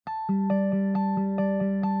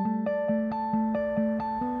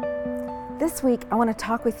This week, I want to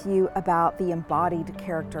talk with you about the embodied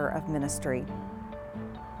character of ministry.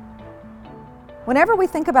 Whenever we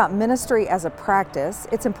think about ministry as a practice,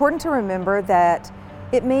 it's important to remember that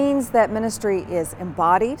it means that ministry is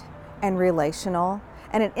embodied and relational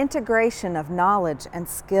and an integration of knowledge and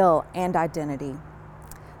skill and identity.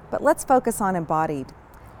 But let's focus on embodied.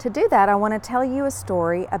 To do that, I want to tell you a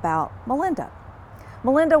story about Melinda.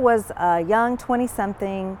 Melinda was a young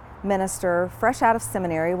 20-something minister, fresh out of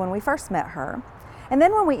seminary when we first met her. And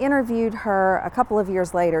then when we interviewed her a couple of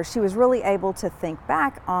years later, she was really able to think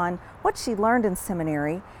back on what she learned in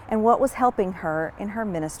seminary and what was helping her in her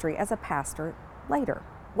ministry as a pastor later.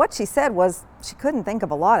 What she said was she couldn't think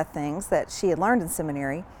of a lot of things that she had learned in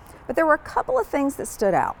seminary, but there were a couple of things that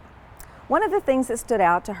stood out. One of the things that stood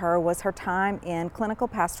out to her was her time in clinical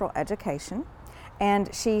pastoral education,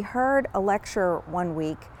 and she heard a lecture one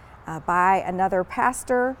week by another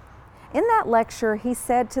pastor. In that lecture, he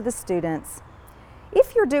said to the students,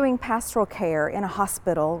 if you're doing pastoral care in a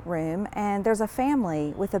hospital room and there's a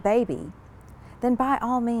family with a baby, then by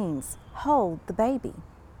all means, hold the baby.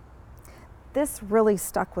 This really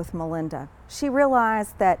stuck with Melinda. She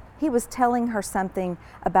realized that he was telling her something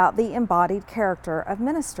about the embodied character of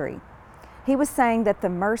ministry. He was saying that the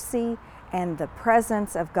mercy and the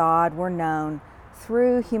presence of God were known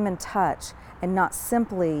through human touch and not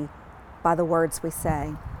simply by the words we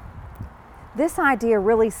say. This idea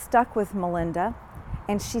really stuck with Melinda,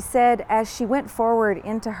 and she said as she went forward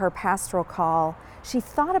into her pastoral call, she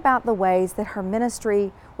thought about the ways that her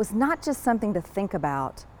ministry was not just something to think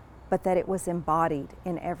about, but that it was embodied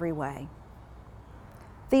in every way.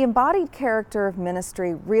 The embodied character of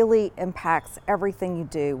ministry really impacts everything you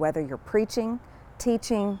do, whether you're preaching,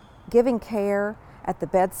 teaching, giving care at the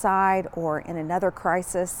bedside or in another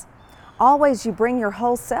crisis. Always you bring your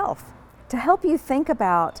whole self. To help you think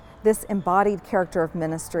about this embodied character of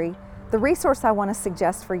ministry, the resource I want to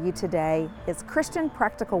suggest for you today is Christian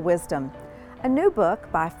Practical Wisdom, a new book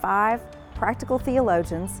by 5 practical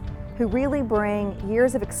theologians who really bring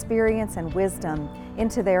years of experience and wisdom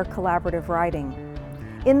into their collaborative writing.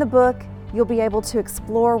 In the book, you'll be able to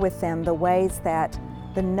explore with them the ways that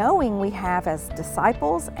the knowing we have as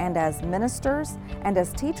disciples and as ministers and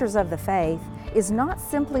as teachers of the faith is not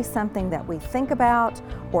simply something that we think about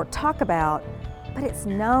or talk about, but it's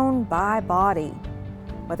known by body.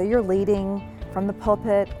 Whether you're leading from the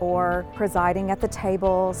pulpit or presiding at the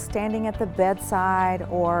table, standing at the bedside,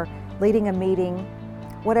 or leading a meeting,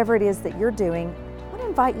 whatever it is that you're doing, I want to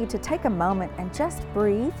invite you to take a moment and just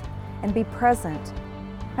breathe and be present.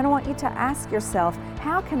 And I want you to ask yourself,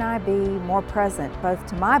 how can I be more present both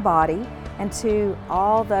to my body and to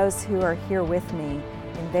all those who are here with me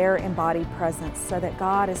in their embodied presence so that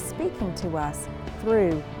God is speaking to us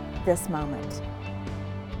through this moment.